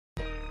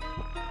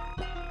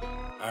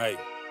Hey.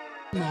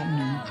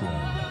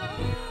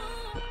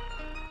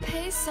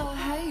 Peso,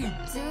 how you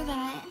do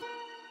that?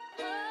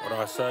 What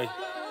I say?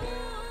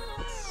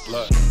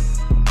 Look.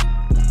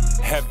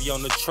 Heavy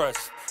on the trust.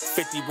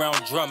 50 round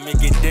drum, it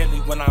get deadly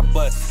when I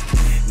bust.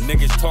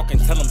 Niggas talking,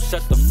 tell them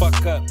shut the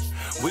fuck up.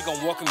 We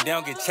gon' walk them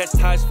down, get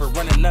chastised for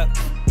running up.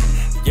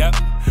 Yep,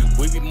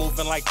 we be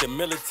moving like the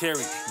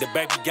military. The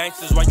baby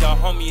gangsters while y'all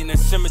homie in the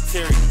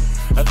cemetery.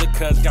 Other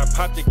cuz got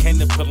popped, it came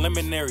to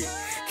preliminary.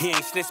 He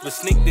ain't snitch, but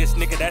sneak this,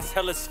 nigga, that's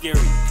hella scary.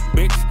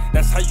 Bitch,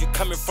 that's how you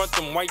come in front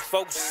them white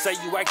folks. Say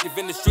you active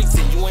in the streets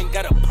and you ain't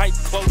got a pipe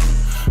close.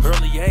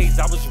 Early age,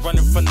 I was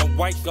running from the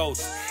white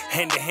ghost.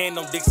 Hand to hand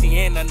on Dixie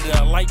Ann under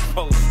a light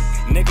post.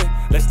 Nigga,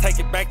 let's take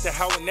it back to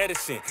Howard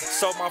Edison.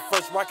 Sold my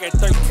first rock at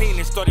 13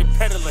 and started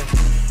pedaling.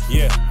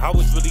 Yeah, I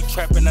was really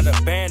trapping at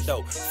a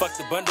bando. Fucked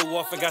the bundle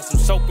off and got some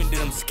soap and did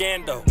them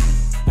scando.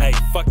 Hey,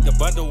 fuck the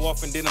bundle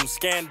off and did them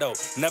scando.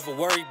 Never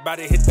worried about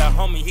it, hit the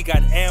homie, he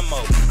got ammo.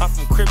 I'm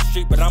from Crip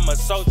Street, but I'm a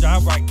soldier, I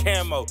rock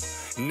camo.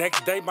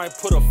 Next day might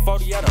put a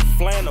 40 out of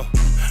flannel.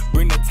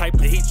 Bring the type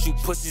of heat you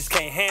pussies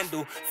can't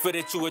handle. Feel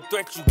that you a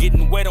threat, you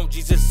getting wet on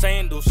Jesus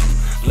sandals.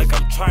 Look,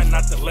 I'm trying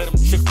not to let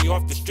them trick me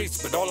off the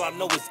streets, but all I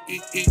know is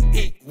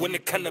eat when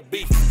it come to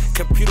beef.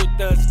 Computer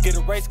thugs get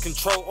erased,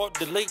 control or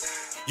delete.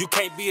 You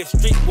can't be a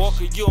street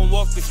walker, you don't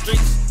walk the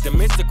streets. Them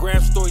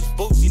Instagram stories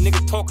boozy,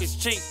 nigga talk is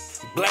cheap.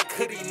 Black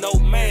hoodie, no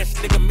mask,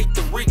 nigga meet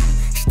the reek.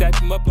 Stack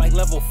him up like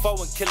level 4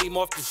 and kill him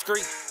off the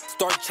street.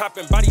 Start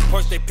chopping body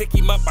parts, they pick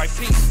him up by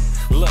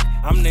piece. Look,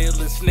 I'm the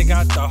illest nigga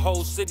out the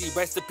whole city.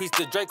 Rest in peace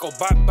to Draco,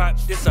 bop,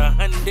 this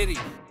 100 ditty.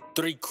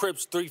 3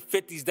 Crips, 3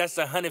 50s, that's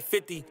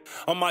 150.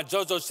 On my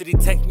JoJo shit, he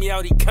take me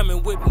out, he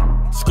coming with me.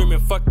 Screaming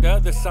fuck the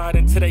other side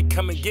until they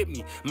come and get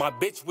me. My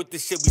bitch with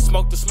this shit, we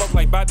smoke the smoke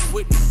like Bobby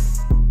Whitney.